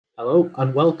Hello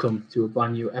and welcome to a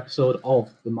brand new episode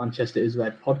of the Manchester is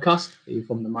Red podcast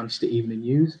from the Manchester Evening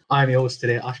News. I'm your host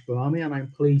today, Ash Barami, and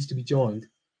I'm pleased to be joined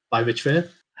by Rich Fair.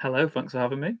 Hello, thanks for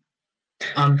having me.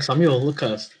 And Samuel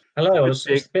Lucas. Hello, I was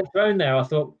a bit thrown there. I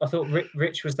thought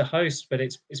Rich was the host, but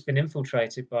it's been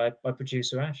infiltrated by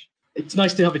producer Ash. It's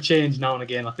nice to have a change now and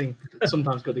again. I think it's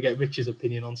sometimes good to get Rich's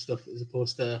opinion on stuff as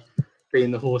opposed to being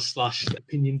the host /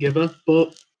 opinion giver.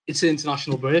 But it's an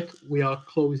international break. We are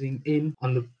closing in,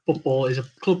 and the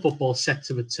club football set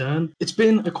to return. It's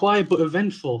been a quiet but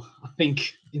eventful, I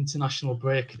think, international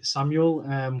break. Samuel,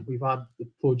 we've had the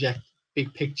project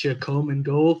Big Picture come and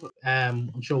go.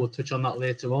 I'm sure we'll touch on that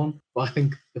later on. But I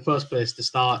think the first place to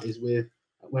start is with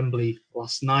Wembley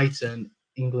last night and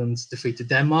England's defeat to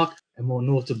Denmark, and more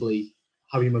notably,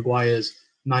 Harry Maguire's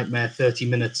nightmare 30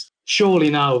 minutes. Surely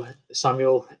now,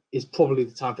 Samuel, is probably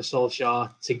the time for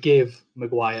Solskjaer to give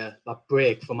Maguire that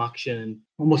break from action and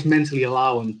almost mentally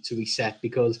allow him to reset,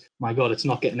 because, my God, it's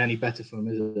not getting any better for him,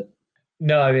 is it?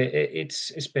 No,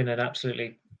 it's been an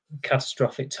absolutely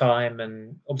catastrophic time,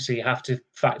 and obviously you have to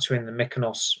factor in the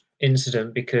Mykonos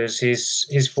incident because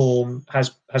his form has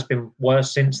been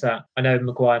worse since that. I know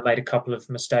Maguire made a couple of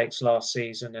mistakes last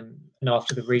season, and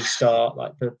after the restart,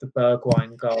 like the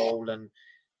Bergwijn goal, and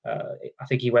I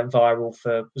think he went viral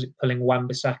for pulling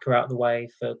Wan-Bissaka out of the way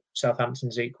for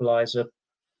Southampton's equaliser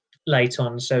late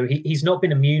on. So he's not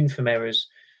been immune from errors.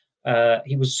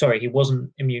 He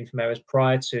wasn't immune from errors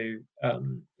prior to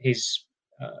his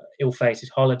ill-fated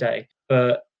holiday,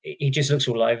 but he just looks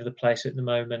all over the place at the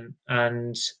moment.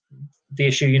 And the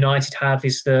issue United have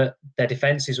is that their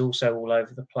defence is also all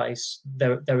over the place.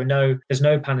 There's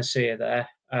no panacea there.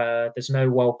 There's no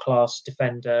world-class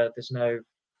defender. There's no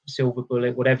silver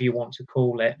bullet, whatever you want to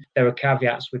call it. There are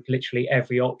caveats with literally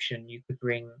every option you could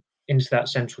bring into that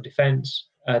central defence.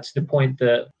 To the point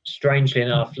that, strangely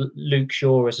enough, Luke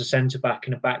Shaw as a centre-back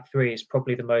in a back three is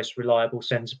probably the most reliable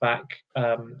centre-back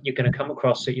you're going to come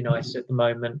across at United at the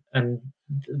moment. And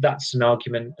that's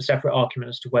a separate argument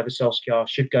as to whether Solskjaer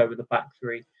should go with the back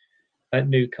three at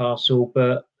Newcastle.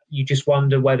 But you just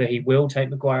wonder whether he will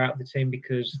take Maguire out of the team,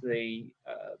 because the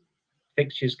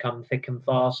fixtures come thick and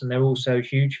fast, and they're also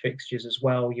huge fixtures as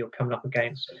well. You're coming up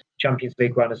against Champions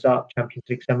League runners-up, Champions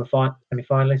League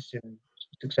semi-finalists in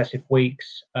successive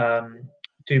weeks.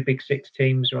 Two Big Six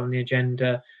teams are on the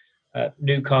agenda.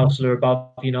 Newcastle are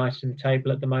above United in the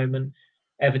table at the moment.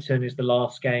 Everton is the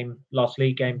last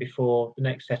league game before the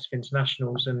next set of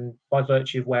internationals, and by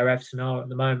virtue of where Everton are at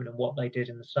the moment and what they did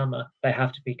in the summer, they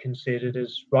have to be considered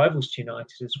as rivals to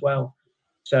United as well.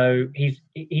 So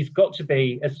he's got to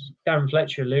be, as Darren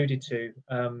Fletcher alluded to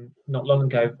not long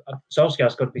ago,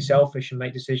 Solskjaer's got to be selfish and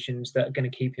make decisions that are going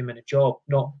to keep him in a job,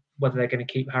 not whether they're going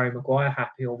to keep Harry Maguire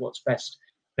happy or what's best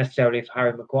necessarily for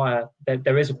Harry Maguire.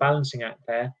 There is a balancing act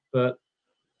there, but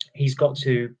he's got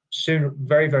to soon,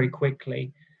 very, very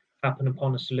quickly, happen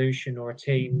upon a solution or a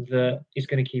team that is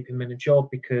going to keep him in a job,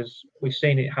 because we've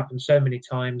seen it happen so many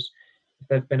times. If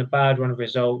there've been a bad run of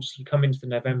results, you come into the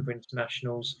November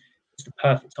internationals, it's the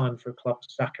perfect time for a club to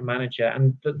sack a manager,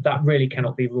 and that really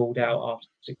cannot be ruled out after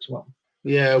 6-1.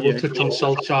 Yeah, we'll touch on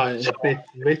Solskjaer in a bit,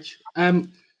 Rich.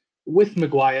 With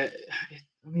Maguire,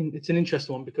 I mean, it's an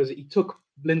interesting one because he took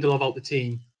Lindelof out the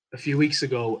team a few weeks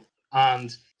ago,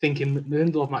 and thinking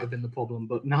Lindelof might have been the problem,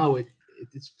 but now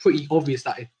it's pretty obvious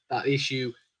that that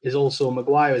issue is also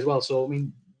Maguire as well. So, I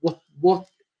mean,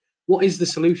 what is the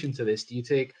solution to this? Do you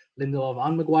take Lindelof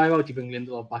and Maguire out? Do you bring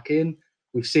Lindelof back in?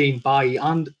 We've seen Bailly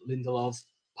and Lindelof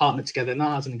partner together, and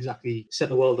that hasn't exactly set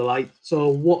the world alight. So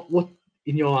what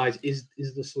in your eyes, is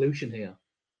the solution here?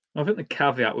 I think the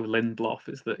caveat with Lindelof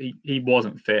is that he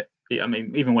wasn't fit. I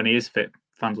mean, even when he is fit,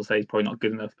 fans will say he's probably not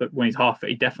good enough, but when he's half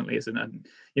fit, he definitely isn't. And,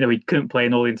 he couldn't play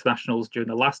in all the internationals during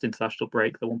the last international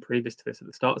break, the one previous to this at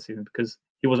the start of the season, because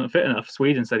he wasn't fit enough.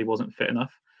 Sweden said he wasn't fit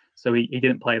enough, so he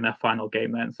didn't play in their final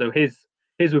game then. So his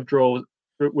withdrawal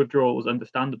was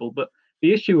understandable. But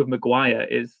the issue with Maguire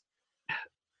is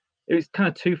it's kind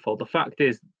of twofold. The fact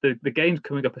is the games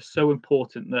coming up are so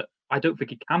important that I don't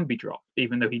think he can be dropped,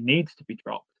 even though he needs to be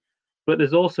dropped. But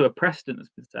there's also a precedent that's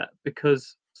been set,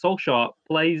 because Solskjaer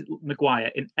plays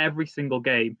Maguire in every single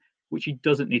game, which he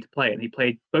doesn't need to play in. He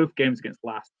played both games against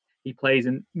Last. He plays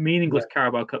in meaningless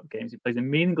Carabao Cup games. He plays in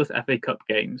meaningless FA Cup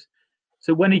games.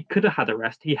 So when he could have had a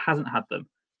rest, he hasn't had them.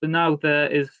 So now there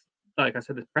is, like I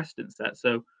said, this precedent set.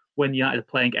 So when United are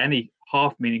playing any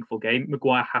half meaningful game,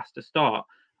 Maguire has to start.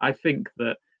 I think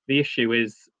that the issue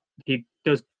is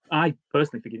I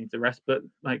personally think he needs a rest, but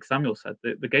like Samuel said,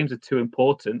 the games are too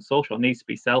important. Solskjaer needs to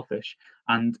be selfish.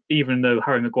 And even though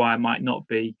Harry Maguire might not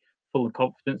be full of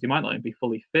confidence, he might not even be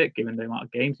fully fit given the amount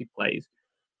of games he plays,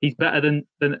 he's better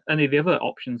than any of the other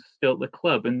options still at the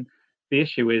club. And the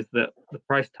issue is that the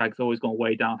price tag's always going to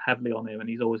weigh down heavily on him, and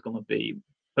he's always going to be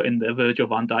put in the Virgil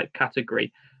van Dijk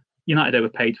category. United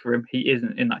overpaid for him. He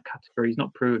isn't in that category. He's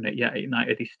not proven it yet at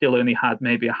United. He's still only had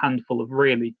maybe a handful of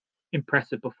really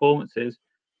impressive performances,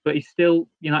 but he's still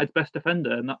United's best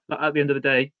defender. And at the end of the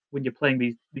day, when you're playing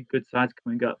these good sides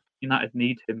coming up, United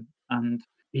need him. And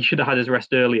he should have had his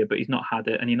rest earlier, but he's not had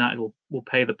it. And United will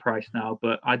pay the price now.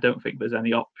 But I don't think there's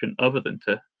any option other than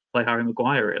to play Harry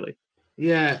Maguire, really.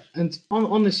 Yeah, and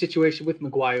on this situation with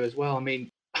Maguire as well, I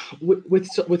mean, with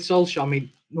Solskjaer, I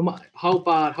mean, no matter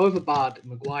however bad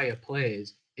Maguire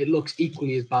plays, it looks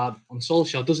equally as bad on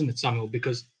Solskjaer, doesn't it, Samuel?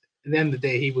 Because at the end of the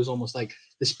day, he was almost like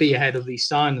the spearhead of these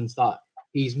signings that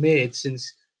he's made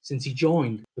since he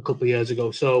joined a couple of years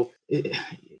ago. So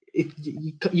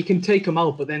you can take him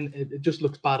out, but then it just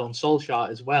looks bad on Solskjaer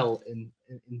as well in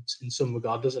some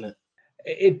regard, doesn't it?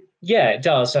 It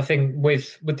does. I think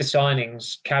with the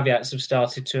signings, caveats have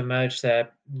started to emerge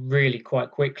there really quite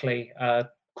quickly,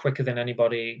 quicker than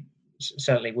anybody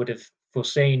certainly would have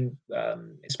foreseen,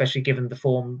 especially given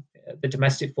the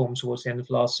domestic form towards the end of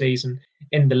last season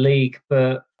in the league.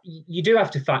 But you do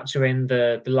have to factor in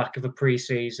the lack of a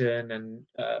pre-season and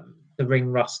the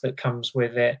ring rust that comes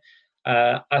with it.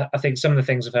 I think some of the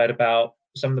things I've heard about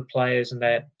some of the players and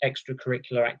their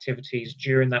extracurricular activities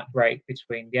during that break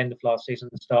between the end of last season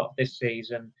and the start of this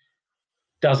season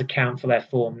does account for their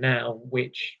form now,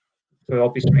 which for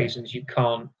obvious reasons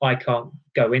I can't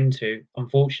go into,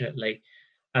 unfortunately.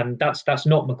 And that's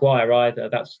not Maguire either.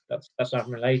 That's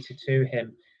unrelated to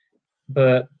him.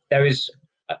 But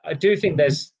I do think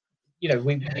there's,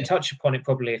 we touched upon it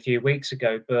probably a few weeks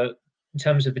ago, but in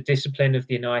terms of the discipline of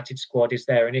the United squad, is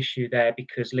there an issue there?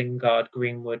 Because Lingard,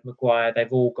 Greenwood, Maguire,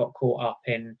 they've all got caught up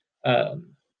in,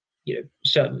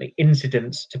 certainly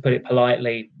incidents, to put it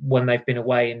politely, when they've been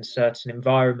away in certain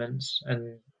environments.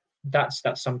 And that's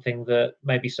something that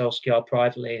maybe Solskjaer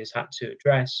privately has had to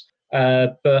address.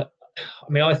 But, I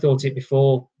mean, I thought it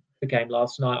before the game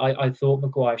last night. I thought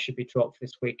Maguire should be dropped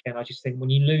this weekend. I just think when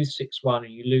you lose 6-1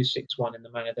 and you lose 6-1 in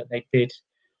the manner that they did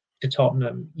to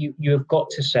Tottenham, you have got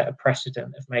to set a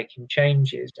precedent of making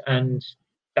changes, and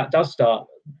that does start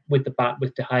with the back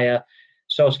with De Gea.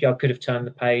 Solskjaer could have turned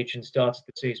the page and started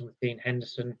the season with Dean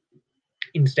Henderson.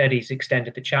 Instead, he's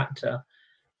extended the chapter,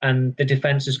 and the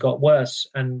defence has got worse.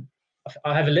 And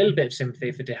I have a little bit of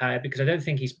sympathy for De Gea because I don't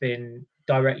think he's been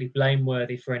directly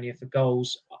blameworthy for any of the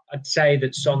goals. I'd say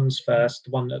that Son's first,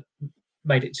 the one that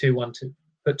made it 2-1 to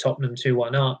put Tottenham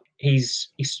 2-1 up, he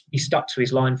stuck to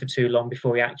his line for too long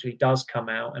before he actually does come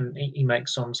out, and he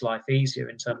makes Son's life easier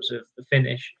in terms of the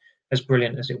finish, as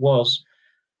brilliant as it was.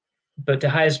 But De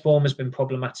Gea's form has been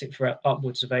problematic for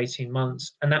upwards of 18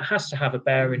 months, and that has to have a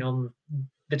bearing on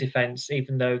the defence,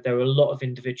 even though there are a lot of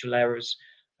individual errors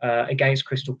against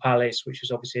Crystal Palace, which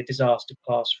was obviously a disaster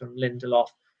class from Lindelof.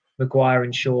 Maguire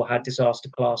and Shaw had disaster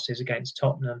classes against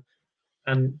Tottenham.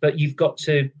 But you've got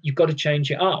to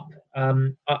change it up.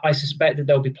 I suspect that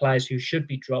there'll be players who should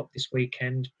be dropped this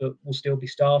weekend, but will still be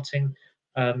starting.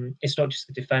 It's not just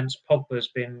the defence. Pogba's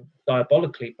been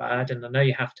diabolically bad, and I know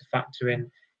you have to factor in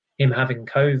him having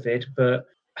COVID. But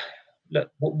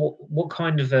look, what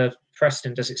kind of a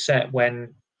precedent does it set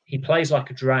when he plays like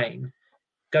a drain,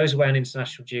 goes away on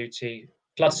international duty,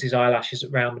 floods his eyelashes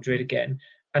at Real Madrid again,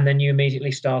 and then you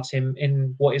immediately start him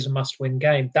in what is a must-win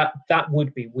game? That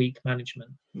would be weak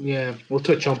management. Yeah, we'll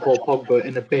touch on Paul Pogba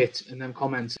in a bit and then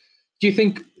comments. Do you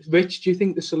think, Rich,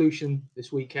 the solution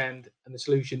this weekend and the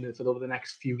solution for the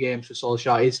next few games for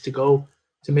Solskjaer is to go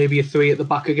to maybe a 3 at the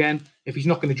back again? If he's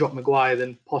not going to drop Maguire,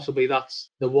 then possibly that's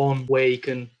the one way he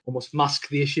can almost mask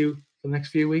the issue for the next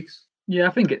few weeks. Yeah,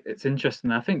 I think it's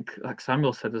interesting. I think, like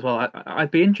Samuel said as well,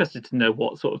 I'd be interested to know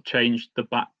what sort of change the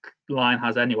back line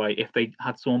has anyway, if they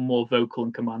had someone more vocal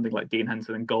and commanding like Dean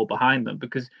Henderson and goal behind them,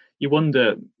 because you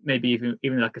wonder maybe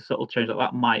even like a subtle change like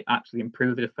that might actually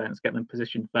improve the defence, get them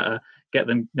positioned better, get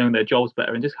them knowing their jobs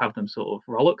better, and just have them sort of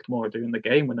rollicked more during the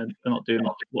game when they're not doing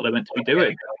what they're meant to be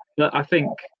doing. But I think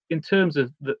in terms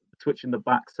of the switching the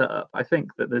back setup, I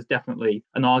think that there's definitely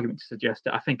an argument to suggest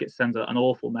it. I think it sends an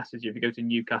awful message if you go to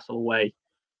Newcastle away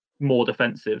more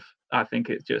defensive. I think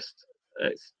it's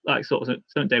like sort of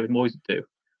something David Moyes would do.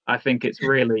 I think it's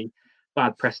really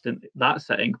bad precedent, that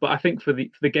setting. But I think for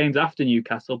the games after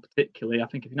Newcastle, particularly, I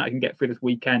think if United can get through this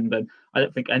weekend, then I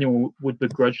don't think anyone would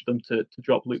begrudge them to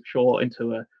drop Luke Shaw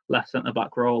into a left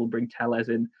centre-back role and bring Telles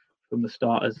in from the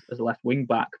start as a left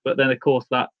wing-back. But then, of course,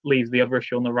 that leaves the other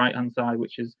issue on the right-hand side,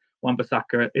 which is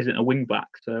Wan-Bissaka isn't a wing-back.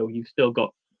 So you've still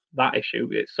got that issue.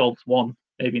 It solves one,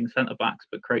 maybe in the centre-backs,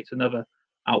 but creates another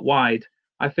out wide.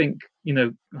 I think, like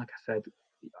I said,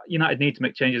 United need to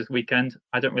make changes this weekend.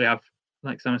 I don't really have,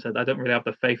 like Simon said, I don't really have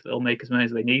the faith that they'll make as many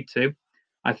as they need to.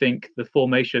 I think the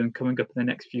formation coming up in the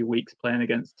next few weeks, playing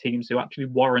against teams who actually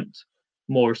warrant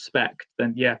more respect,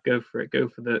 then yeah, go for it. Go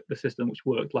for the system which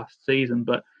worked last season.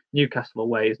 But Newcastle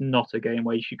away is not a game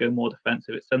where you should go more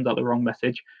defensive. It sends out the wrong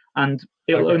message, and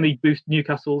it'll only boost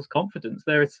Newcastle's confidence.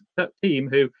 They're a team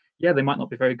who, yeah, they might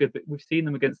not be very good, but we've seen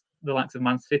them against the likes of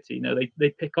Man City. You know, they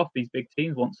pick off these big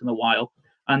teams once in a while.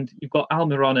 And you've got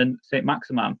Almiron and St.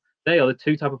 Maximin. They are the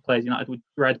two type of players United would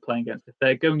dread playing against. If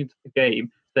they're going into the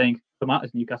game saying, come out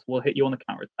as Newcastle, we'll hit you on the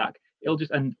counter-attack,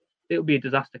 it'll be a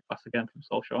disaster class again from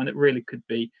Solskjaer. And it really could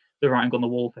be the writing on the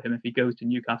wall for him if he goes to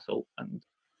Newcastle and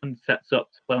sets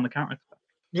up to play on the counter-attack.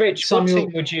 Rich,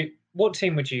 what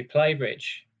team would you play,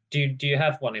 Rich? Do you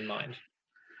have one in mind?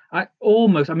 I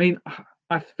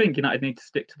think United need to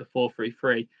stick to the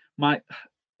 4-3-3.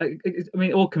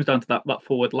 It all comes down to that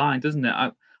forward line, doesn't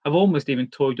it? I've almost even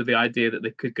toyed with the idea that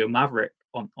they could go Maverick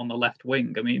on the left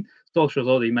wing. I mean, Solskjaer's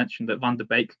already mentioned that Van der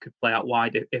Beek could play out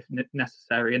wide if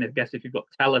necessary, and I guess if you've got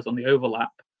Tellers on the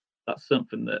overlap, that's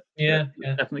something that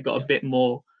definitely got a bit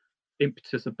more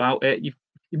impetus about it.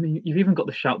 You've even got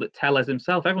the shout that Tellers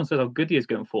himself, everyone says how good he is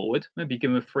going forward. Maybe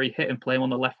give him a free hit and play him on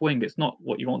the left wing. It's not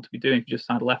what you want to be doing if you just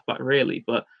signed a left back, really,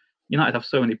 but United have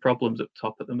so many problems up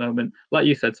top at the moment. Like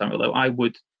you said, Samuel, though, I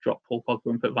would drop Paul Pogba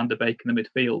and put Van der Beek in the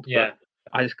midfield. Yeah. But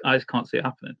I just can't see it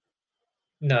happening.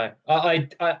 No. I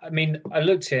mean, I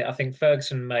looked at it. I think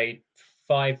Ferguson made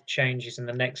 5 changes in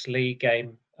the next league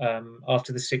game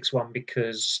after the 6-1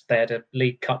 because they had a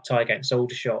League Cup tie against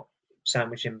Aldershot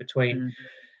sandwiched in between.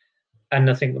 And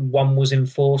I think one was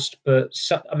enforced. But,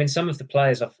 some of the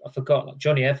players, I forgot, like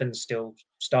Johnny Evans still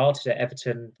started at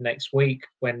Everton next week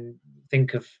when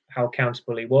think of how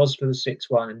accountable he was for the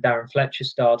 6-1. And Darren Fletcher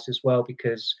started as well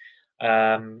because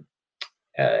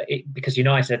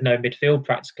United had no midfield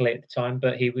practically at the time,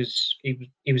 but he was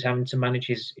having to manage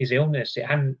his illness.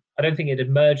 I don't think it had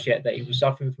emerged yet that he was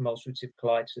suffering from ulcerative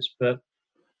colitis, but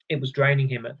it was draining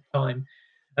him at the time.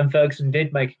 And Ferguson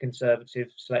did make a conservative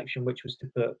selection, which was to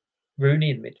put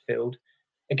Rooney in midfield,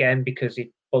 again because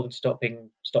he bothered stop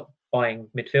buying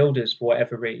midfielders for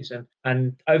whatever reason.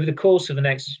 And over the course of the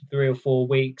next 3 or 4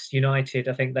 weeks, United,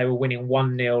 I think they were winning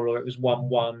 1-0 or it was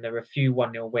 1-1. There were a few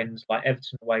 1-0 wins like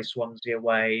Everton away, Swansea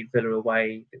away, Villa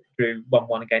away, drew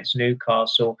 1-1 against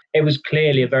Newcastle. It was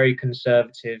clearly a very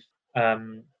conservative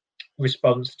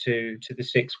response to the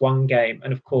 6-1 game.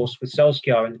 And of course, with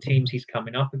Solskjaer and the teams he's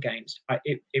coming up against,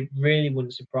 it really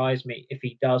wouldn't surprise me if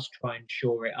he does try and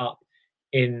shore it up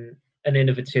in an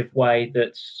innovative way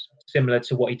that's similar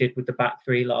to what he did with the back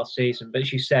 3 last season. But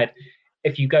as you said,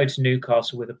 if you go to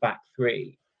Newcastle with a back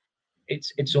 3,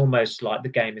 it's almost like the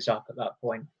game is up at that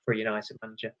point for a United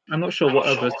manager. I'm not sure what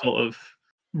other sort of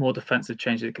more defensive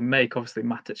changes he can make. Obviously,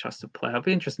 Matic has to play. I'd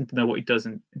be interested to know what he does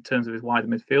in terms of his wider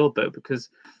midfield, though, because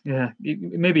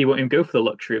maybe he won't even go for the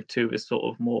luxury of 2 of his sort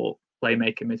of more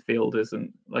playmaking midfielders,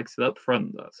 and like I said up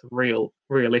front, that's a real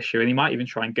issue. And he might even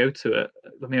try and go to it.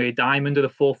 Maybe a diamond of the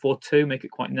 4-4-2, make it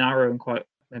quite narrow and quite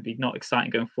maybe not exciting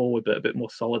going forward, but a bit more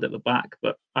solid at the back.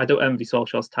 But I don't envy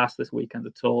Solskjaer's task this weekend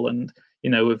at all. And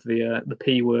with the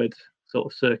P word sort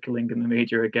of circling in the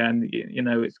media again,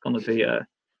 it's going to be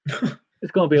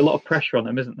it's going to be a lot of pressure on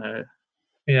him, isn't there?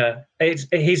 Yeah,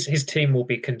 his team will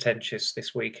be contentious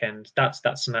this weekend.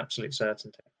 That's an absolute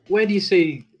certainty. Where do you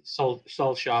see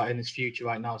Solskjaer in his future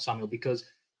right now, Samuel? Because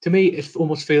to me, it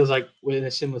almost feels like we're in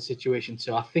a similar situation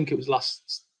to, I think it was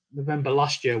November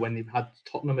last year when they had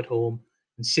Tottenham at home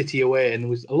and City away, and there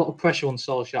was a lot of pressure on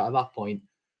Solskjaer at that point.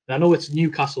 And I know it's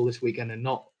Newcastle this weekend and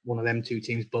not one of them 2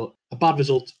 teams, but a bad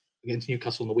result against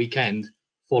Newcastle on the weekend,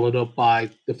 followed up by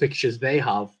the fixtures they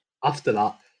have after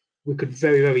that, we could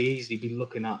very, very easily be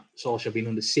looking at Solskjaer being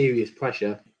under serious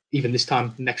pressure, even this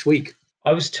time next week.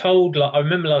 I was told, I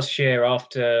remember last year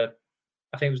after,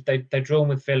 I think it was they'd drawn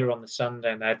with Villa on the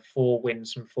Sunday and they had 4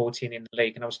 wins from 14 in the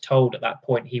league. And I was told at that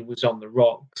point he was on the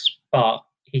rocks, but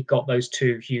he got those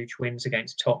 2 huge wins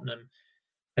against Tottenham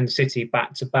and City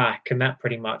back to back. And that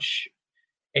pretty much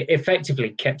it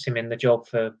effectively kept him in the job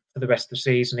for the rest of the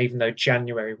season, even though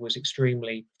January was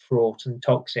extremely fraught and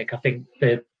toxic. I think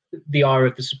the ire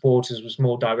of the supporters was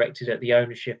more directed at the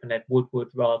ownership and Ed Woodward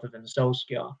rather than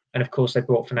Solskjaer. And of course, they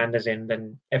brought Fernandes in,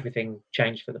 then everything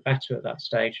changed for the better at that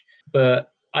stage.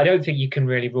 But I don't think you can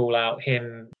really rule out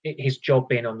his job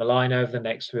being on the line over the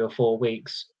next 3 or 4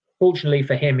 weeks. Fortunately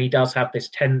for him, he does have this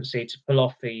tendency to pull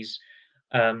off these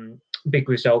big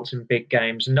results in big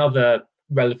games. Another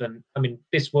relevant,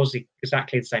 this was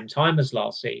exactly the same time as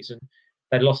last season.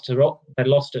 They'd lost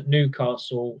at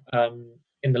Newcastle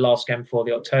in the last game before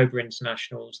the October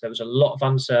internationals. There was a lot of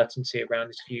uncertainty around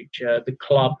his future. The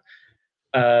club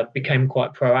became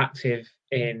quite proactive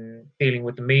in dealing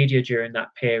with the media during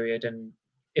that period, and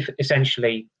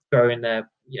essentially throwing their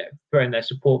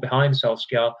support behind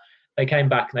Solskjaer. They came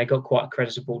back and they got quite a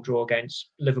creditable draw against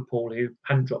Liverpool, who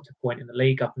hadn't dropped a point in the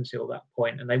league up until that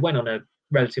point, and they went on a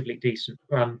relatively decent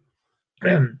run.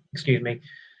 Excuse me,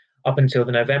 up until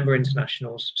the November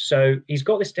internationals. So he's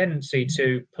got this tendency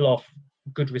to pull off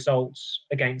good results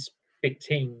against big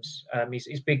teams.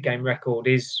 His big game record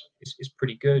is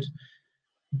pretty good,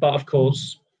 but of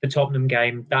course the Tottenham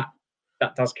game that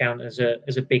does count as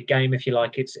a big game, if you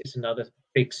like. It's another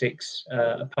Big Six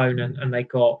opponent, and they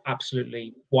got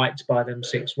absolutely wiped by them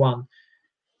 6-1.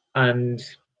 And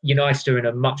United are in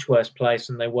a much worse place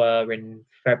than they were in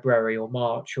February or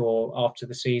March or after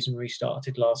the season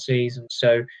restarted last season.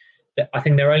 So I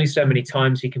think there are only so many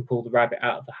times he can pull the rabbit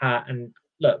out of the hat. And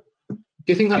look, do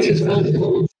you think that's his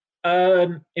fault?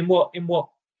 In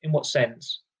what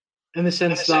sense? In the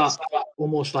sense that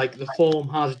almost like the form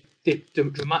has dipped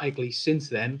dramatically since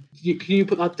then. Can you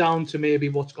put that down to maybe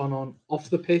what's gone on off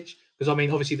the pitch? Because, I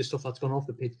mean, obviously the stuff that's gone off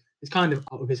the pitch is kind of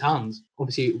out of his hands,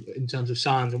 obviously, in terms of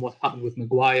signs and what's happened with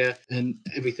Maguire and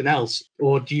everything else.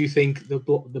 Or do you think the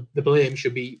blame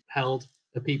should be held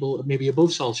to people maybe above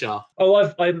Solskjaer? Oh,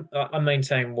 I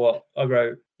maintain what I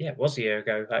wrote. Yeah, it was a year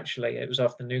ago, actually. It was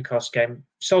after the Newcastle game.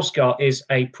 Solskjaer is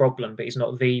a problem, but he's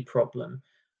not the problem.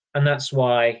 And that's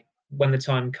why when the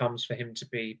time comes for him to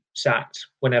be sacked,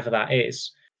 whenever that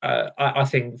is, I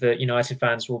think that United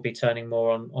fans will be turning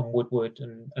more on Woodward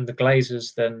and the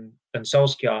Glazers than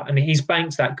Solskjaer. And he's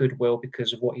banked that goodwill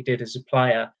because of what he did as a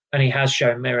player, and he has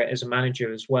shown merit as a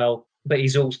manager as well. But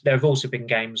there have also been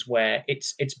games where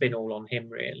it's been all on him,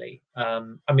 really.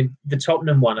 I mean, the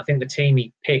Tottenham one, I think the team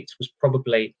he picked was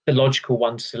probably the logical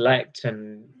one to select,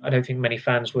 and I don't think many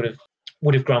fans would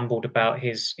have grumbled about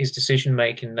his decision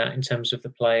making that in terms of the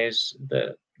players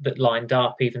that lined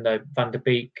up, even though Van der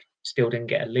Beek still didn't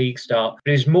get a league start.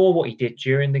 But it was more what he did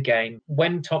during the game.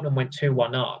 When Tottenham went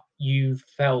 2-1 up, you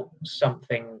felt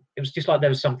something. It was just like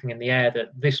there was something in the air that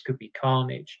this could be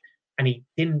carnage. And he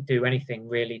didn't do anything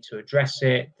really to address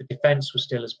it. The defence was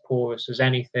still as porous as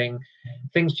anything.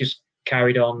 Things just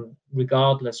carried on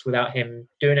regardless without him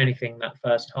doing anything that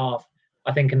first half.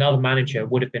 I think another manager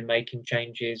would have been making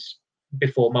changes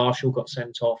before Marshall got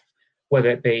sent off,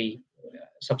 whether it be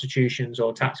substitutions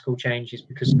or tactical changes,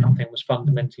 because nothing was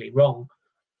fundamentally wrong.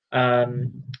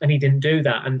 And he didn't do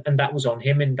that. And that was on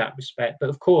him in that respect. But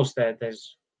of course,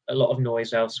 there's a lot of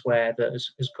noise elsewhere that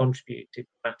has contributed to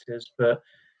matters. But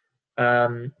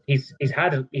he's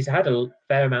had a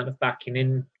fair amount of backing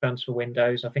in transfer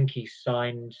windows. I think he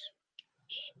signed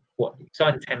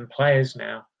 10 players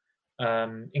now,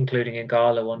 including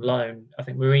Ighalo on loan. I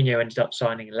think Mourinho ended up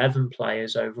signing 11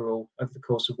 players overall over the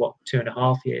course of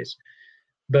 2.5 years.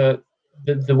 But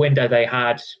the window they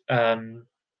had and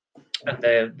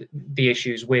the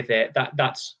issues with it,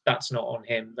 that's not on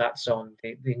him. That's on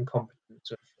the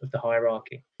incompetence of the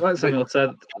hierarchy. Like Samuel said,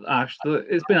 Ash,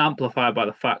 it's been amplified by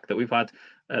the fact that we've had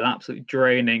an absolutely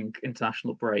draining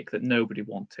international break that nobody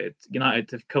wanted. United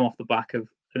have come off the back of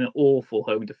an awful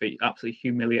home defeat, absolutely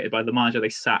humiliated by the manager they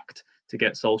sacked to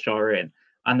get Solskjaer in.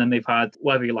 And then they've had,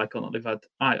 whether you like or not, they've had,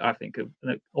 I think,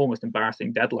 an almost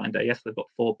embarrassing deadline day. Yes, they've got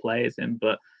 4 players in,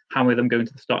 but how many of them go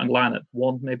into the starting lineup?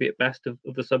 1, maybe at best, of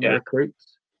the summer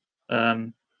recruits.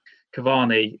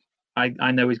 Cavani,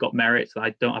 I know he's got merits, and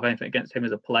I don't have anything against him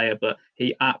as a player, but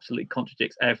he absolutely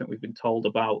contradicts everything we've been told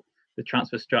about the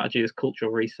transfer strategy, this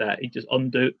cultural reset. He just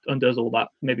undoes all that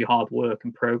maybe hard work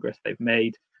and progress they've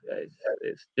made.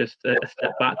 It's just a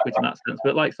step backwards in that sense.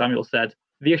 But like Samuel said,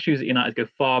 the issues at United go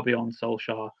far beyond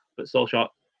Solskjaer, but Solskjaer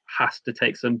has to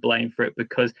take some blame for it,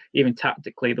 because even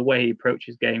tactically, the way he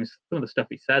approaches games, some of the stuff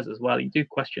he says as well, you do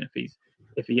question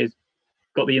if he is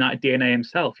got the United DNA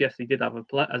himself. Yes, he did have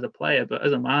as a player, but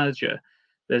as a manager,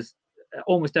 there's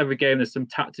almost every game there's some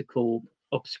tactical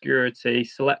obscurity.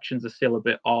 Selections are still a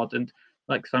bit odd, and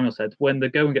like Samuel said, when the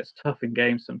going gets tough in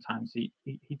games, sometimes he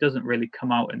doesn't really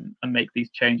come out and make these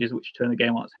changes which turn the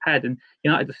game on its head. And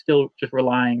United are still just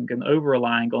relying and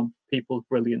over-relying on people's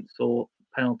brilliance or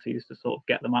penalties to sort of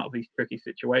get them out of these tricky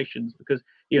situations, because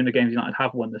even the games United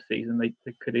have won this season, they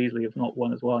could easily have not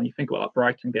won as well. And you think about that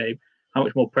Brighton game, how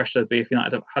much more pressure there'd be if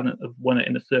United hadn't have won it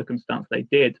in the circumstance they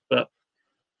did. But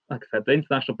like I said, the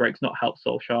international break's not helped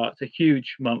Solskjaer. It's a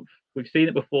huge month. We've seen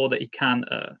it before that he can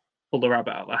pull the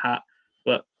rabbit out of the hat,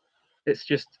 but it's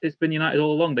been United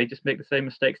all along. They just make the same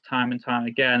mistakes time and time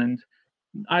again. And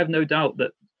I have no doubt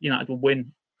that United will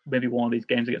win maybe one of these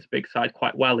games against a big side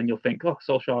quite well, and you'll think, oh,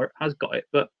 Solskjaer has got it.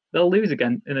 But they'll lose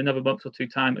again in another month or two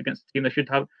time against a team they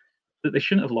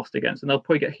shouldn't have lost against, and they'll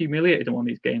probably get humiliated in one of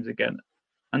these games again.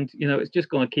 And it's just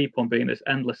going to keep on being this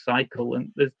endless cycle.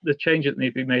 And there's the changes that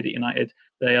need to be made at United.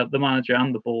 They are the manager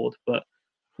and the board, but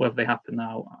whether they happen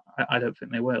now, I don't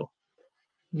think they will.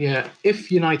 Yeah,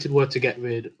 if United were to get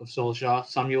rid of Solskjaer,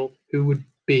 Samuel, who would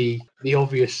be the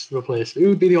obvious replacement? Who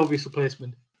would be the obvious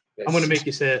replacement? I'm going to make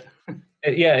you say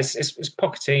it. Yeah, it's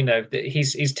Pochettino.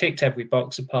 He's ticked every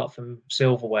box apart from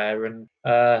silverware, and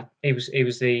he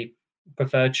was the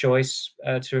preferred choice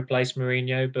to replace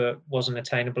Mourinho, but wasn't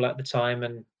attainable at the time.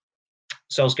 And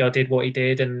Solskjaer did what he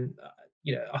did, and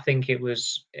I think it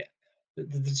was.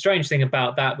 The strange thing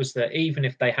about that was that even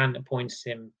if they hadn't appointed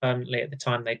him permanently at the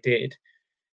time they did,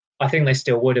 I think they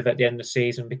still would have at the end of the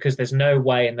season, because there's no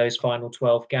way in those final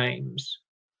 12 games,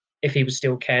 if he was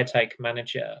still caretaker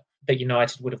manager, that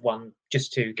United would have won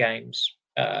just 2 games.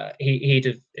 He'd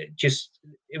have just.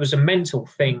 It was a mental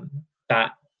thing,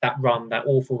 that run, that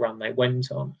awful run they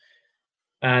went on,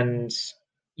 and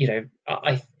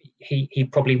he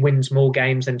probably wins more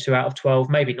games than 2 out of 12.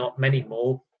 Maybe not many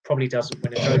more. Probably doesn't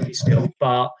win a trophy still,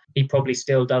 but he probably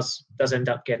still does end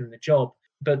up getting the job.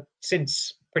 But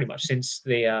pretty much since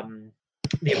the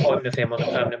appointment of him on a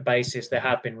permanent basis, there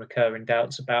have been recurring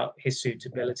doubts about his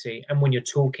suitability. And when you're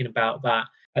talking about that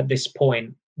at this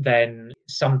point, then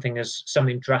something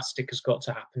drastic has got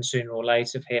to happen sooner or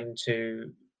later for him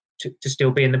to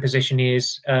still be in the position he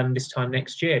is this time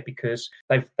next year, because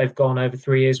they've gone over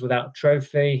 3 years without a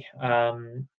trophy.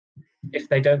 If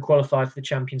they don't qualify for the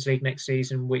Champions League next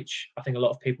season, which I think a lot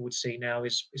of people would see now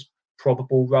is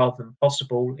probable rather than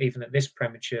possible, even at this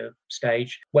premature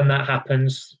stage, when that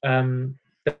happens,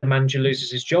 the manager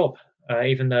loses his job,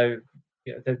 even though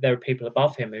there are people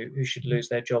above him who should lose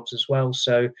their jobs as well.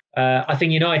 So I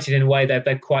think United, in a way,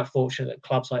 they're quite fortunate that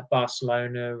clubs like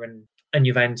Barcelona and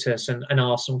Juventus and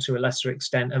Arsenal, to a lesser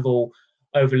extent, have all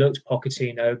overlooked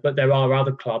Pochettino, but there are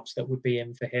other clubs that would be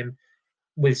in for him.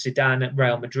 With Zidane at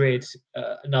Real Madrid,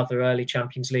 another early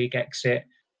Champions League exit,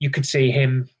 you could see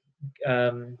him,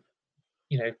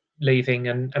 leaving,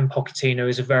 and Pochettino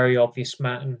is a very obvious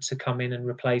man to come in and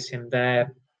replace him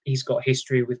there. He's got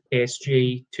history with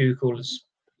PSG. Tuchel has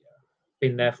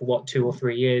been there for 2 or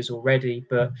 3 years already,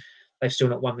 but they've still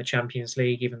not won the Champions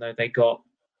League, even though they got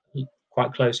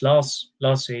quite close last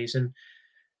season.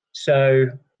 So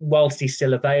whilst he's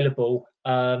still available,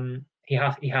 he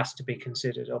has to be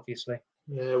considered, obviously.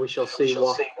 Yeah, we shall see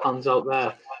what pans out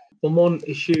there. From one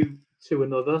issue to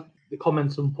another, the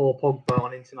comments on Paul Pogba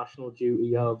on international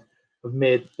duty have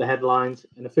made the headlines,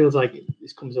 and it feels like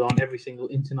this comes around every single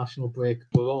international break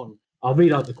we're on. I'll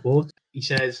read out the quote. He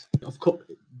says, "Of course,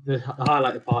 the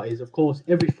highlighted part is, of course,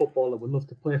 every footballer would love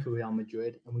to play for Real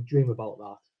Madrid and would dream about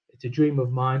that. It's a dream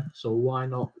of mine, so why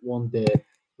not one day?"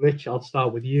 Rich, I'll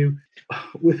start with you.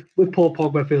 With Paul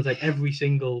Pogba, it feels like every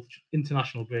single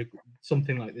international break,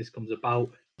 something like this comes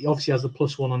about. He obviously has the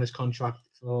 +1 on his contract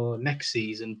for next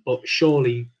season, but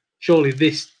surely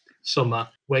this summer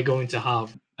we're going to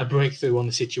have a breakthrough on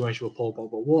the situation with Paul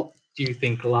Pogba. What do you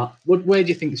think, where do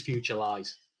you think his future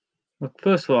lies? Well,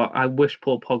 first of all, I wish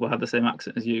Paul Pogba had the same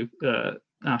accent as you,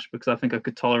 Ash, because I think I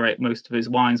could tolerate most of his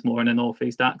wines more in a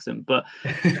northeast accent. But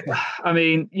I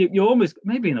mean, you're almost,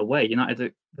 maybe in a way,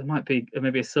 United, there might be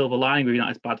maybe a silver lining with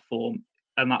United's bad form,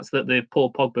 and that's that the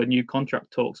Paul Pogba new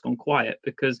contract talk's gone quiet,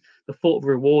 because the thought of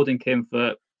rewarding him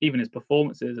for even his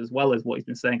performances as well as what he's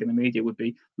been saying in the media would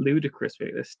be ludicrous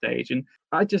at this stage. And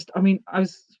I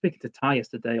was speaking to Ty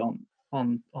yesterday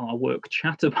on our work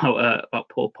chat about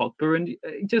Paul Pogba,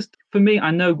 and just, for me,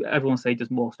 I know everyone say he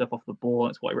does more stuff off the ball,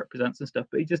 it's what he represents and stuff,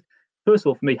 but he just, first of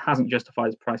all, for me, hasn't justified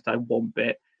his price tag one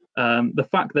bit. The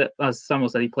fact that, as Samuel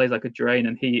said, he plays like a drain,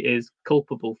 and he is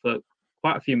culpable for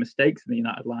quite a few mistakes in the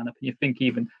United lineup. And you think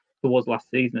even towards last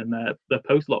season in their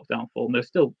post-lockdown form, there's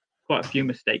still quite a few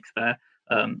mistakes there.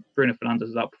 Bruno Fernandes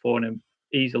was outperforming him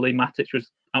easily. Matic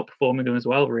was outperforming him as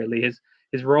well. Really,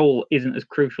 his role isn't as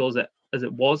crucial as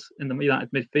it was in the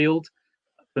United midfield.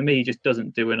 For me, he just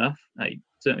doesn't do enough. He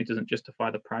certainly doesn't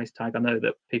justify the price tag. I know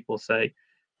that people say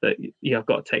that I've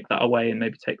got to take that away and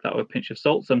maybe take that with a pinch of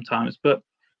salt sometimes, but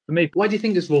for me, why do you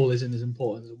think his role isn't as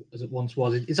important as it once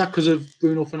was? Is that because of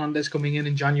Bruno Fernandes coming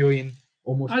in January and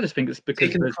almost? I just think it's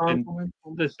because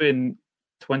there's been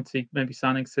 20 maybe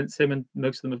signings since him, and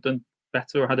most of them have done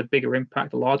better or had a bigger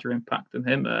impact, a larger impact than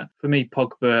him. For me,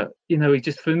 Pogba,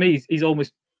 he's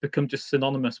almost become just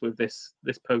synonymous with this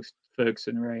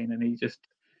post-Ferguson reign, and he just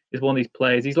is one of these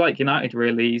players. He's like United,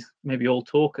 really. He's maybe all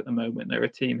talk at the moment. They're a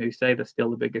team who say they're still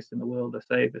the biggest in the world.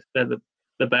 They say they're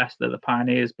the best, they're the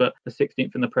pioneers, but the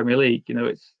 16th in the Premier League,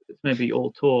 it's maybe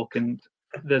all talk, and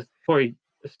there's probably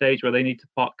a stage where they need to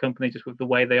part company just with the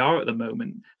way they are at the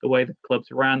moment, the way the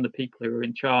club's ran, the people who are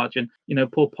in charge. And,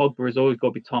 poor Pogba has always got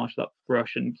to be tarnished that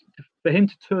brush. And for him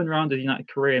to turn around his United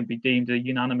career and be deemed a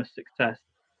unanimous success,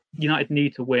 United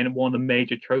need to win one of the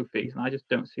major trophies. And I just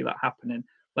don't see that happening.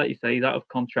 Like you say, he's out of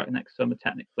contract next summer,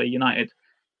 technically. United,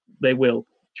 they will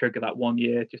trigger that 1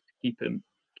 year just to keep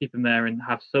him there and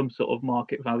have some sort of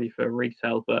market value for a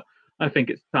resale. But I think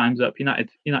it's time's up.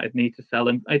 United need to sell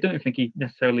him. I don't think he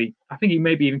necessarily. I think he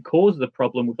maybe even caused the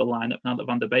problem with the lineup now that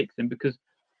Van der Beek's in, because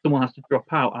someone has to drop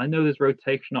out. I know there's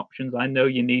rotation options. I know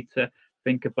you need to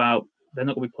think about they're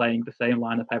not going to be playing the same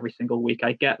lineup every single week.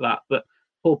 I get that, but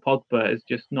Paul Pogba has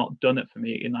just not done it for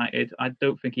me at United. I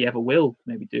don't think he ever will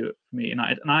maybe do it for me at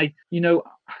United. And I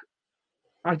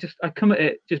come at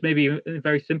it just maybe in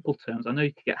very simple terms. I know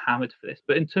you could get hammered for this,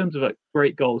 but in terms of like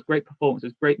great goals, great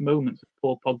performances, great moments of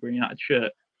Paul Pogba in United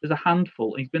shirt, there's a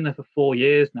handful. He's been there for 4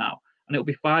 years now, and it'll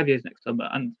be 5 years next summer.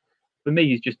 And for me,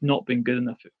 he's just not been good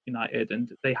enough at United,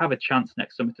 and they have a chance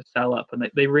next summer to sell up, and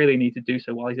they really need to do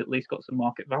so while he's at least got some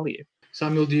market value.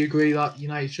 Samuel, do you agree that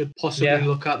United should possibly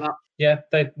look at that? Yeah,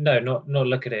 not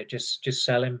look at it. Just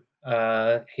sell him.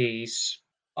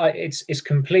 It's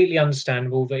completely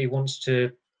understandable that he wants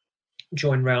to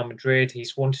join Real Madrid.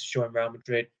 He's wanted to join Real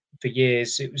Madrid for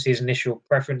years. It was his initial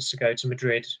preference to go to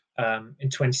Madrid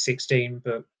in 2016,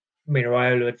 but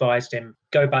Raiola advised him,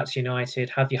 go back to United,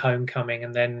 have your homecoming,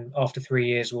 and then after 3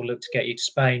 years, we'll look to get you to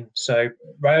Spain. So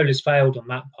Raiola's failed on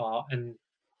that part. And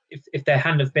if there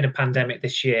hadn't have been a pandemic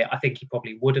this year, I think he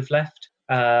probably would have left.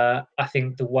 I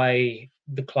think the way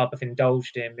the club have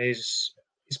indulged him is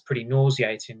pretty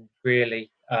nauseating,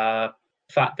 really. The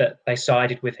fact that they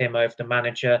sided with him over the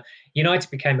manager. United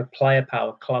became a player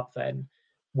power club then,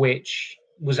 which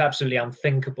was absolutely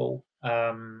unthinkable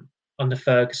under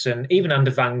Ferguson, even under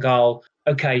Van Gaal.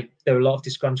 Okay, there were a lot of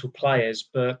disgruntled players,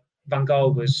 but Van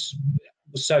Gaal was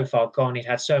so far gone. He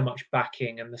had so much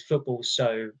backing, and the football was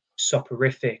so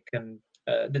soporific, and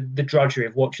the drudgery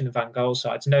of watching the Van Gaal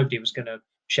sides. Nobody was going to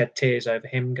shed tears over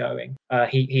him going.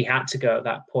 He had to go at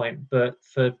that point. But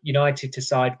for United to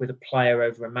side with a player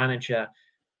over a manager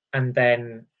and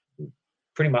then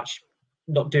pretty much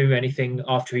not do anything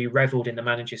after he revelled in the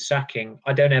manager's sacking,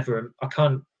 I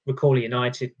can't recall a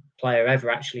United player ever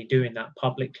actually doing that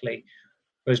publicly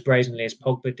or as brazenly as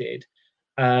Pogba did,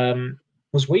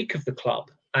 was weak of the club.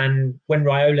 And when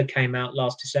Raiola came out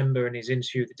last December in his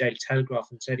interview with the Daily Telegraph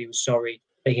and said he was sorry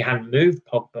that he hadn't moved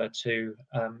Pogba to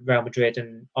Real Madrid,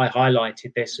 and I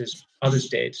highlighted this as others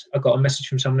did, I got a message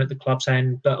from someone at the club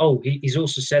saying, but he's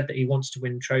also said that he wants to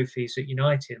win trophies at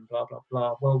United and blah, blah,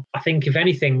 blah. Well, I think if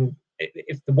anything,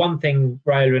 if the one thing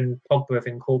Raiola and Pogba have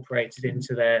incorporated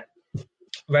into their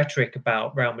rhetoric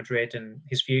about Real Madrid and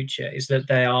his future is that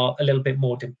they are a little bit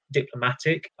more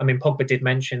diplomatic. I mean, Pogba did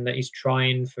mention that he's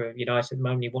trying for United at the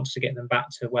moment. He wants to get them back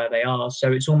to where they are.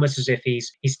 So it's almost as if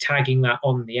he's tagging that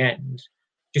on the end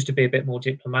just to be a bit more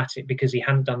diplomatic, because he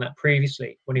hadn't done that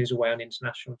previously when he was away on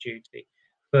international duty.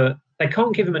 But they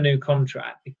can't give him a new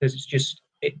contract because it's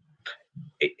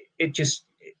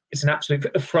an absolute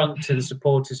affront to the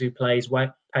supporters who pay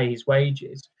his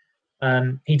wages.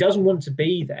 He doesn't want to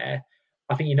be there.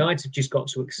 I think United have just got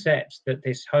to accept that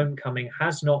this homecoming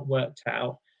has not worked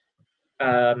out.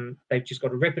 They've just got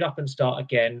to rip it up and start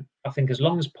again. I think as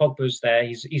long as Pogba's there,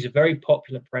 he's a very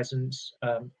popular presence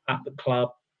at the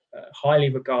club, highly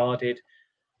regarded.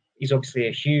 He's obviously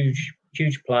a huge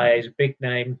player. He's a big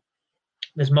name.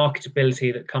 There's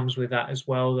marketability that comes with that as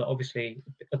well, that obviously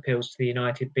appeals to the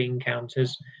United bean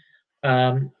counters.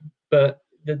 But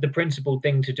the principal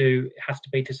thing to do has to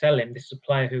be to sell him. This is a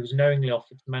player who was knowingly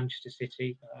offered to Manchester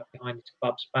City behind his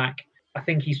club's back. I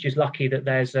think he's just lucky that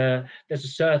there's a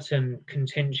certain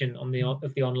contingent of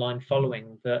the online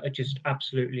following that are just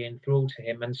absolutely enthralled to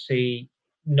him and see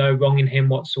no wrong in him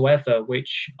whatsoever,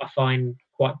 which I find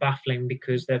quite baffling,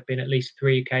 because there have been at least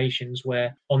 3 occasions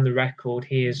where on the record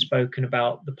he has spoken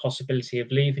about the possibility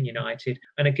of leaving United.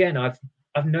 And again, I've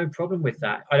no problem with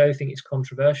that. I don't think it's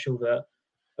controversial that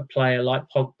a player like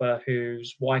Pogba,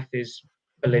 whose wife is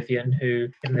Bolivian, who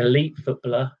is an elite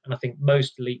footballer, and I think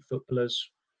most elite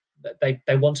footballers,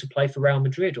 they want to play for Real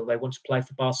Madrid or they want to play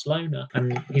for Barcelona.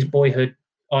 And his boyhood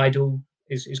idol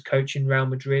is coaching Real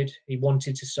Madrid. He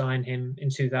wanted to sign him in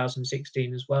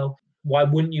 2016 as well. Why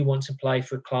wouldn't you want to play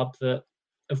for a club that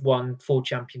have won 4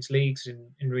 Champions Leagues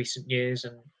in recent years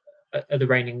and are the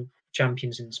reigning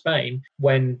champions in Spain,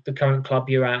 when the current club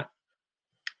you're at,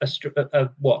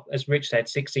 as Rich said,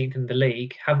 16th in the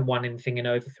league, haven't won anything in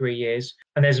over 3 years,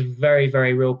 and there's a very,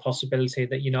 very real possibility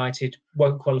that United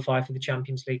won't qualify for the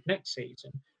Champions League next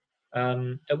season.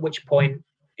 At which point,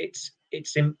 it's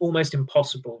it's almost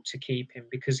impossible to keep him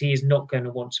because he is not going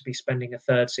to want to be spending a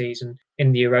third season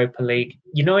in the Europa League.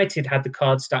 United had the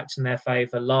cards stacked in their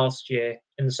favour last year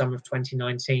in the summer of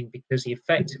 2019 because he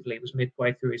effectively was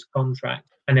midway through his contract,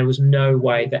 and there was no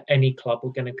way that any club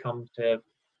were going to come to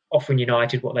offering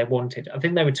United what they wanted. I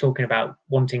think they were talking about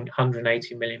wanting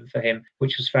 180 million for him,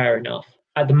 which was fair enough.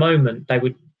 At the moment, they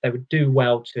would do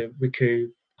well to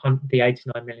recoup the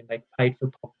 89 million they paid for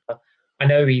Pogba. I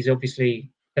know he's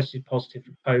obviously tested positive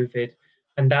for COVID,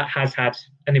 and that has had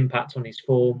an impact on his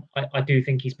form. I do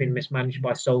think he's been mismanaged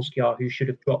by Solskjaer, who should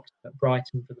have dropped at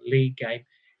Brighton for the league game.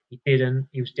 He didn't.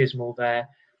 He was dismal there.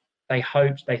 They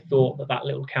thought that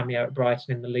little cameo at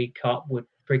Brighton in the League Cup would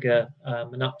trigger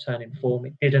an upturn in form.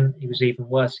 It didn't. He was even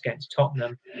worse against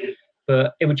Tottenham.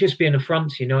 But it would just be an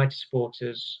affront to United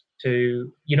supporters,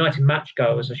 to United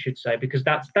matchgoers, I should say, because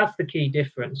that's the key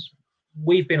difference.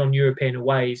 We've been on European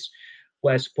aways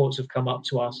where supporters have come up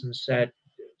to us and said,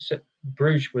 so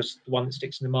Bruges was the one that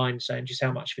sticks in the mind, saying just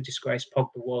how much of a disgrace Pogba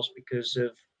was because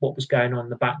of what was going on in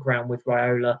the background with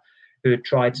Raiola, who had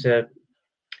tried to,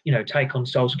 take on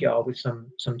Solskjaer with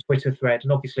some Twitter thread.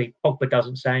 And obviously Pogba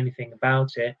doesn't say anything about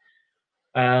it.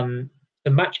 The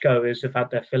matchgoers have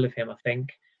had their fill of him, I think.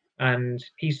 And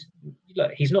he's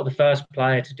not the first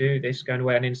player to do this, going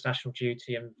away on international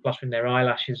duty and flashing their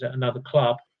eyelashes at another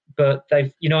club. But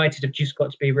United have just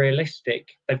got to be realistic.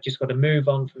 They've just got to move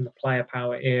on from the player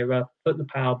power era, put the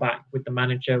power back with the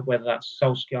manager, whether that's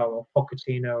Solskjaer or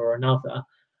Pochettino or another,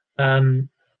 and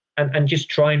just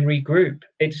try and regroup.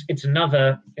 It's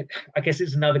another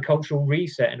cultural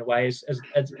reset in a way, as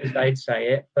they'd say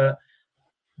it. But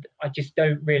I just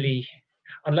don't really,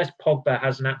 unless Pogba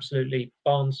has an absolutely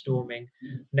barnstorming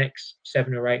next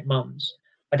 7 or 8 months,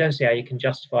 I don't see how you can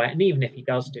justify it. And even if he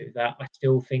does do that, I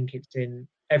still think it's in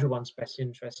everyone's best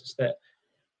interests that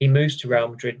he moves to Real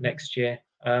Madrid next year.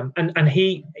 And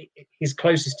his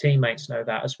closest teammates know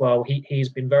that as well. He's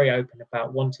been very open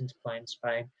about wanting to play in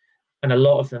Spain. And a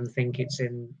lot of them think it's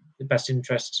in the best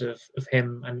interests of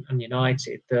him and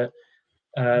United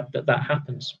that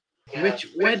happens. Rich,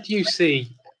 where do you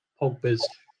see Pogba's?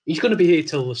 He's going to be here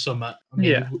till the summer.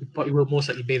 He will most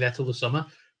likely be there till the summer.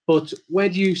 But where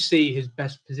do you see his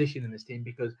best position in this team?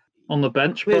 Because on the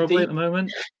bench, probably at the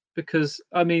moment. Because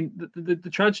the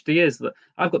tragedy is that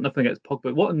I've got nothing against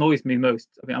Pogba. What annoys me most,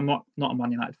 I'm not a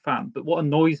Man United fan, but what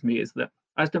annoys me is that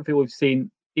I just don't feel we've seen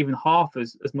even half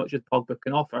as much as Pogba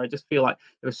can offer. I just feel like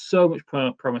there's so much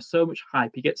promise, so much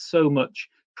hype. He gets so much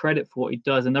credit for what he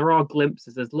does, and there are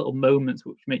glimpses, there's little moments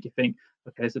which make you think,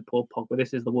 okay, this is Paul Pogba,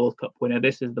 this is the World Cup winner,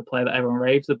 this is the player that everyone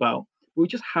raves about. But we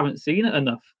just haven't seen it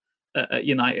enough at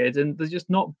United, and there's just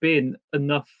not been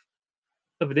enough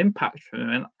of an impact from him.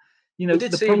 And we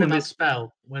did see him in that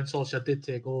spell when Solskjaer did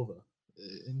take over.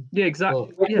 Yeah,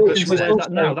 exactly. But where's that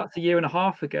now? That's a year and a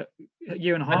half ago.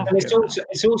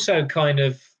 It's also kind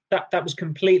of that was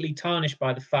completely tarnished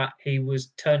by the fact he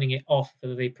was turning it off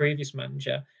for the previous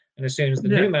manager, and as soon as the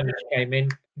new manager came in,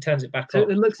 he turns it back on.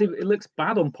 It looks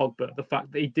bad on Pogba, the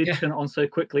fact that he did turn it on so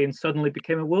quickly and suddenly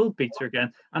became a world beater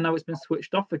again, and now it's been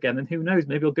switched off again. And who knows?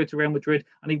 Maybe he'll go to Real Madrid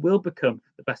and he will become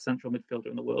the best central midfielder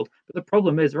in the world. But the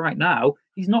problem is, right now,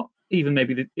 he's not even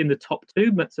maybe in the top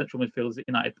 2 central midfielders at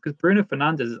United, because Bruno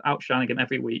Fernandes is outshining him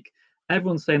every week.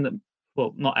 Everyone's saying that,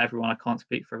 well, not everyone, I can't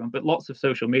speak for everyone, but lots of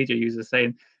social media users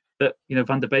saying that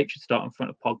Van der Beek should start in front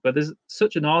of Pogba. There's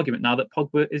such an argument now that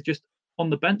Pogba is just on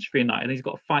the bench for United and he's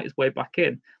got to fight his way back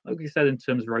in. Like you said, in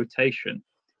terms of rotation,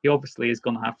 he obviously is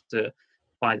going to have to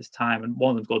bide his time, and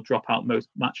one of them's got to drop out most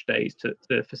match days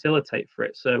to facilitate for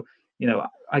it. So,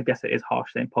 I guess it is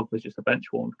harsh saying Pogba's just a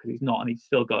bench warmer, because he's not, and he's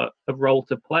still got a role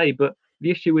to play. But the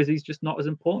issue is he's just not as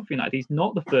important for United. He's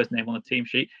not the first name on the team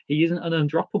sheet. He isn't an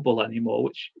undroppable anymore,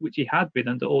 which he had been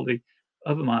under all the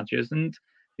other managers. And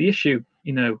the issue,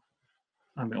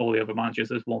 all the other managers,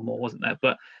 there's one more, wasn't there?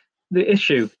 But the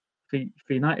issue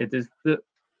for United is that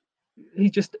he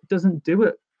just doesn't do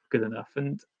it good enough.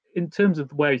 And in terms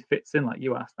of where he fits in, like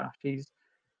you asked, Ash, he's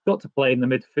got to play in the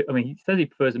midfield. He says he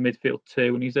prefers a midfield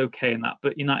 2, and he's okay in that.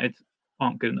 But United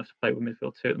aren't good enough to play with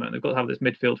midfield 2 at the moment. They've got to have this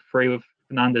midfield 3 with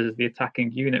Fernandes as the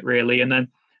attacking unit, really, and then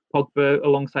Pogba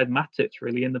alongside Matic,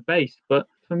 really, in the base. But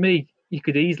for me, you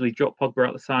could easily drop Pogba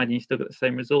out the side and you still get the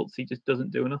same results. He just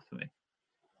doesn't do enough for me.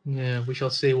 Yeah, we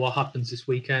shall see what happens this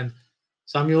weekend.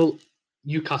 Samuel,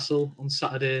 Newcastle on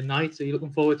Saturday night. Are you looking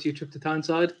forward to your trip to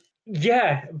Tyneside?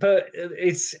 Yeah, but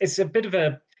it's a bit of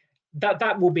a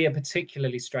that will be a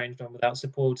particularly strange one without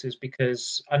supporters,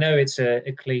 because I know it's a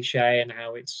cliche and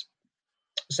how it's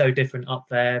so different up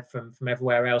there from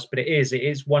everywhere else, but it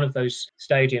is one of those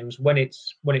stadiums when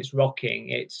it's rocking,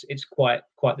 it's quite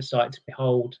the sight to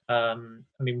behold.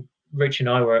 Rich and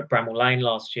I were at Bramall Lane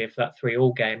last year for that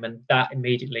 3-3 game, and that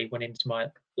immediately went into my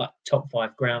top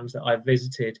 5 grounds that I've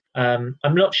visited. I'm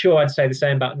not sure I'd say the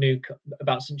same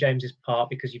about St James's Park,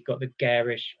 because you've got the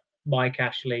garish Mike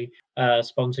Ashley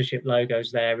sponsorship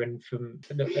logos there, and from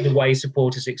the away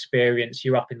supporters experience,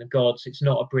 you're up in the gods. It's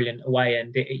not a brilliant away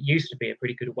end. It used to be a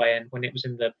pretty good away end when it was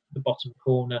in the bottom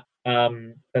corner,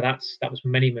 but that was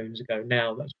many moons ago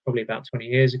now. That's probably about 20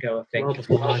 years ago, I think. Well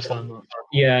before my time.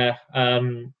 Yeah.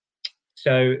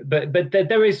 So, but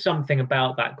there is something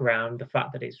about that ground, the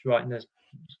fact that it's right in the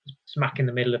smack in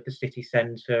the middle of the city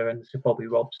centre, and Sir Bobby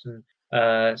Robson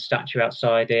statue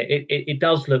outside it. It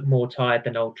does look more tired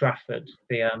than Old Trafford,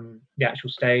 the actual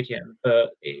stadium,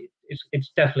 but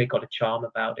it's definitely got a charm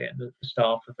about it, and the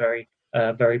staff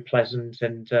are very pleasant,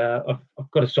 and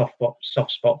I've got a soft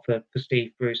spot for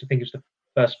Steve Bruce. I think it was the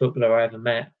first footballer I ever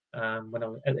met when I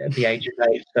was at the age of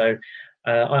 8. So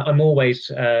I'm always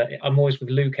with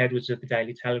Luke Edwards of the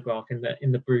Daily Telegraph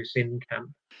in the Bruce Inn camp.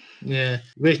 Yeah,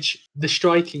 Rich, the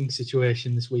striking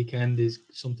situation this weekend is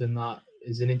something that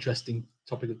is an interesting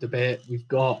topic of debate. We've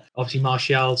got obviously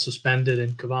Martial suspended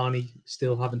and Cavani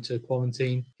still having to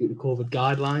quarantine due to COVID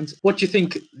guidelines. What do you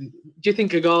think? Do you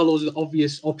think Ighalo's an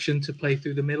obvious option to play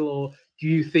through the middle, or do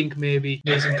you think maybe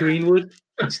Mason Greenwood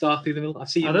can start through the middle?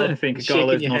 I don't think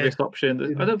Ighalo is an obvious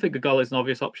option. I don't think Ighalo is an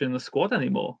obvious option in the squad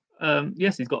anymore.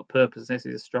 Yes, he's got purpose. Yes,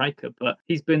 he's a striker, but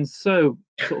he's been so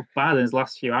sort of bad in his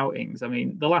last few outings. I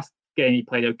mean, the last game he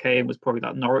played okay and was probably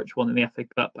that Norwich one in the FA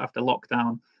Cup after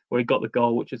lockdown, where he got the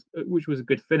goal, which was a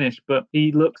good finish. But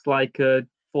he looks like a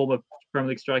former Premier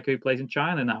League striker who plays in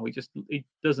China now. He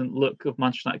doesn't look of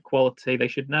Manchester United quality. They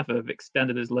should never have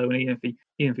extended his loan, even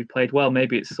if he played well.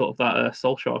 Maybe it's sort of that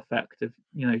Solskjaer effect of,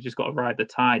 you just got to ride the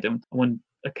tide. And when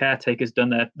a caretaker's done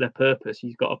their purpose,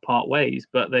 he's got to part ways.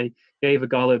 But they gave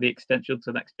Ighalo the extension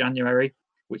to next January,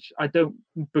 which I don't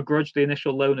begrudge the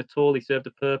initial loan at all. He served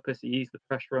a purpose. He eased the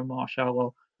pressure on Martial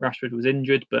while Rashford was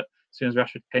injured. But as soon as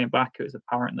Rashford came back, it was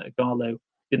apparent that Ighalo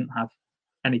didn't have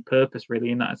any purpose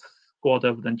really in that squad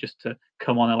other than just to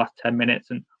come on the last 10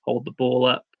 minutes and hold the ball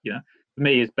up. For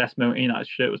me, his best moment in United's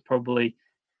shirt was probably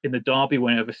in the derby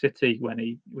win over City, when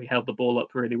he held the ball up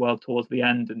really well towards the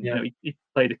end, and he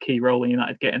played a key role in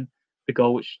United getting the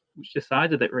goal which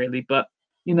decided it really. But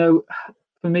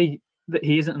for me, that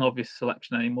he isn't an obvious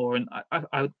selection anymore, and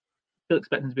I still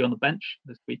expect him to be on the bench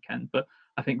this weekend. But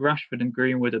I think Rashford and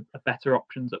Greenwood are better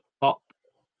options at top.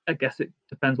 I guess it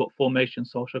depends what formation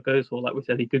Solskjaer goes for. Like we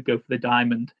said, he could go for the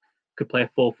diamond, could play a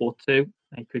 4-4-2.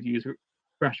 He could use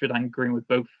Rashford and Greenwood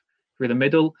both through the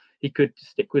middle. He could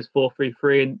stick with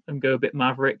 4-3-3 and go a bit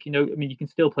maverick. You can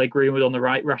still play Greenwood on the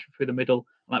right, Rashford through the middle.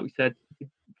 Like we said, you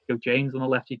could go James on the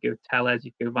left, you could go Tellez,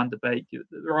 you could go Van der Beek.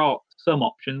 There are some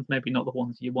options, maybe not the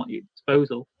ones you want at your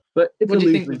disposal. But what do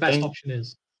you think the best option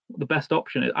is? The best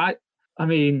option is, I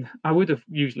mean, I would have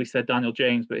usually said Daniel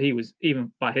James, but he was,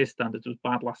 even by his standards, was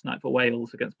bad last night for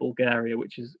Wales against Bulgaria,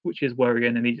 which is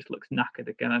worrying, and he just looks knackered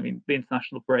again. I mean, the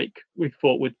international break, we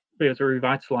thought would be able to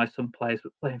revitalise some players,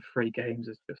 but playing 3 games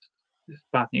is just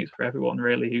bad news for everyone,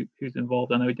 really, who's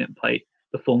involved. I know he didn't play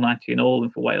the full 90 in all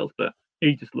for Wales, but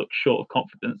he just looks short of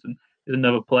confidence, and is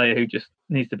another player who just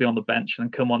needs to be on the bench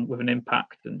and come on with an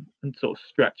impact and sort of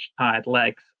stretch tired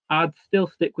legs. I'd still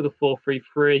stick with a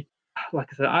 4-3-3. Like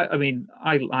I said,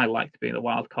 I like to be in the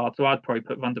wild card, so I'd probably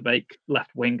put Van der Beek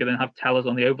left wing and then have Tellez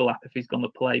on the overlap if he's going to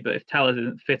play. But if Tellez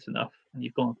isn't fit enough and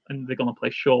they're going to play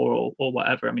Shaw or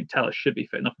whatever, I mean, Tellez should be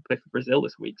fit enough to play for Brazil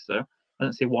this week, so I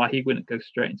don't see why he wouldn't go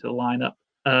straight into the lineup.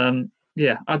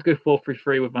 I'd go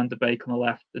 4-3-3 with Van der Beek on the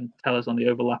left and Tellez on the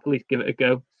overlap. At least give it a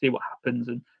go, see what happens,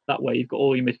 and that way you've got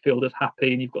all your midfielders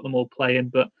happy and you've got them all playing.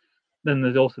 But then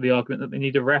there's also the argument that they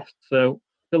need a rest, so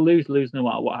they'll lose no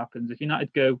matter what happens. If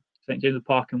United go St James's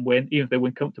Park and win, even if they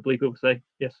win comfortably, people say,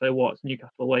 yes, so what? It's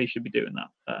Newcastle away, you should be doing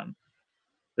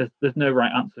that. There's no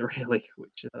right answer really,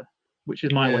 which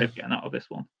is my way of getting out of this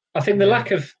one. I think the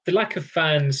lack of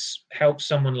fans helps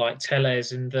someone like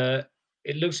Tellez, and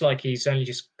it looks like he's only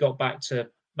just got back to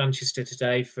Manchester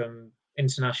today from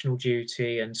international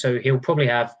duty, and so he'll probably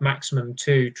have maximum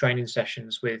 2 training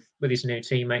sessions with his new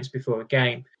teammates before a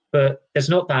game. But there's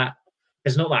not that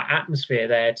atmosphere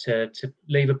there to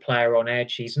leave a player on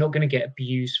edge. He's not going to get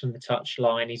abused from the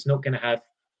touchline. He's not going to have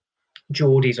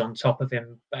Geordies on top of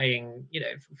him baying,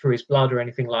 for his blood or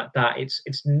anything like that.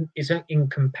 It's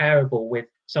incomparable with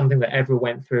something that Evra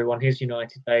went through on his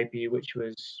United debut, which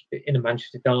was in a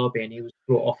Manchester derby, and he was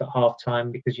brought off at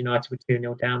half-time because United were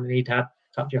 2-0 down, and he'd had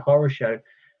such a horror show.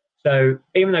 So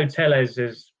even though Tellez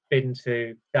has been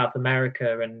to South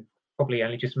America and probably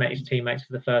only just met his teammates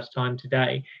for the first time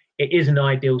today, it is an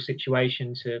ideal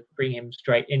situation to bring him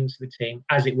straight into the team,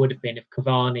 as it would have been if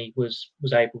Cavani was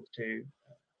able to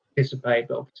participate.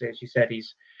 But obviously, as you said,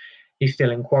 he's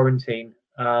still in quarantine.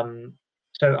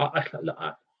 So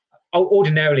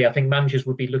ordinarily, I think managers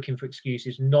would be looking for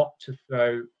excuses not to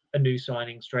throw a new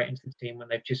signing straight into the team when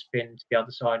they've just been to the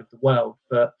other side of the world.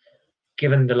 But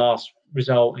given the last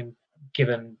result and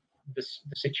given the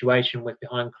situation with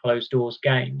behind closed doors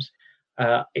games,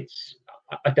 I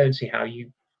don't see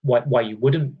why you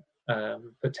wouldn't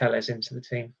put Telles into the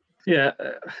team. Yeah,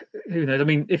 who knows? I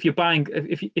mean, if he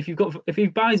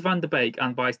buys Van der Beek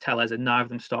and buys Telles and neither of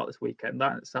them start this weekend,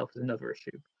 that in itself is another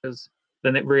issue, because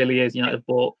then it really is United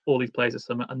bought all these players this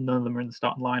summer and none of them are in the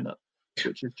starting lineup,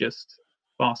 which is just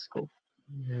farcical.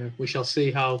 Yeah, we shall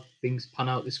see how things pan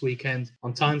out this weekend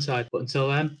on Tyneside. But until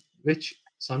then, Rich,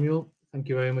 Samuel, thank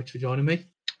you very much for joining me.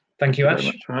 Thank you, Ash.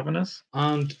 Very much for having us.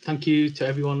 And thank you to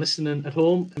everyone listening at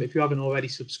home. And if you haven't already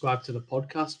subscribed to the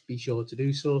podcast, be sure to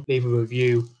do so. Leave a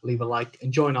review, leave a like,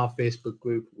 and join our Facebook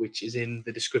group, which is in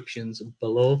the descriptions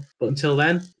below. But until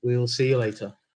then, we'll see you later.